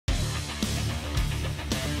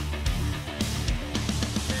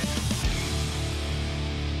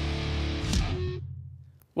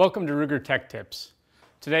Welcome to Ruger Tech Tips.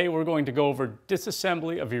 Today we're going to go over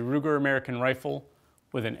disassembly of a Ruger American rifle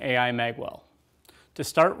with an AI magwell. To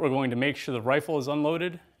start, we're going to make sure the rifle is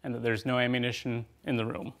unloaded and that there's no ammunition in the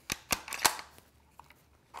room.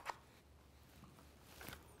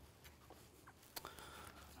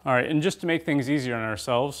 All right, and just to make things easier on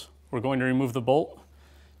ourselves, we're going to remove the bolt.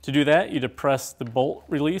 To do that, you depress the bolt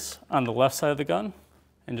release on the left side of the gun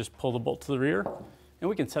and just pull the bolt to the rear, and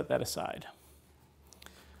we can set that aside.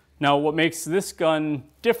 Now, what makes this gun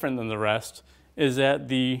different than the rest is that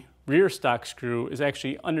the rear stock screw is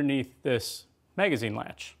actually underneath this magazine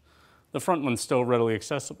latch. The front one's still readily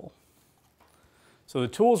accessible. So the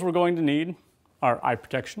tools we're going to need are eye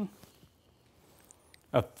protection,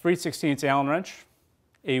 a 3/16 Allen wrench,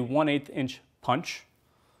 a 1/8 inch punch,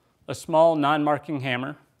 a small non-marking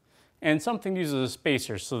hammer, and something used as a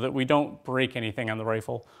spacer so that we don't break anything on the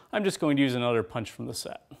rifle. I'm just going to use another punch from the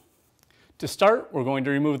set. To start, we're going to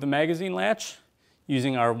remove the magazine latch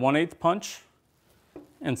using our 1/8 punch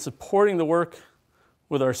and supporting the work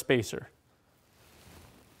with our spacer.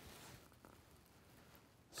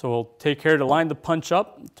 So we'll take care to line the punch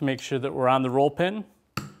up to make sure that we're on the roll pin.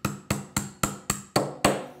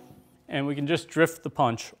 And we can just drift the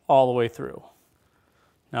punch all the way through.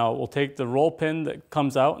 Now we'll take the roll pin that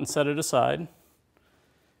comes out and set it aside,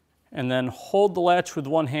 and then hold the latch with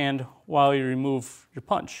one hand while you remove your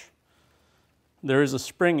punch. There is a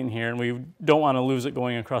spring in here and we don't want to lose it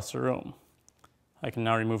going across the room. I can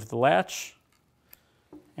now remove the latch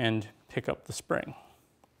and pick up the spring.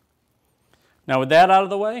 Now with that out of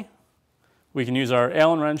the way, we can use our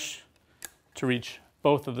Allen wrench to reach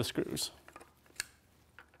both of the screws.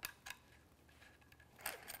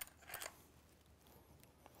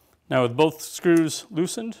 Now with both screws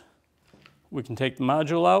loosened, we can take the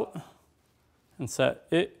module out and set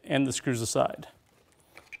it and the screws aside.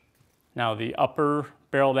 Now the upper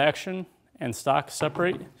barreled action and stock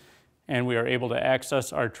separate, and we are able to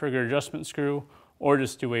access our trigger adjustment screw or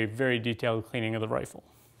just do a very detailed cleaning of the rifle.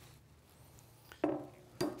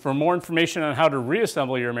 For more information on how to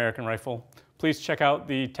reassemble your American rifle, please check out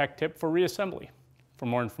the tech tip for reassembly. For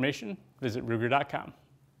more information, visit Ruger.com.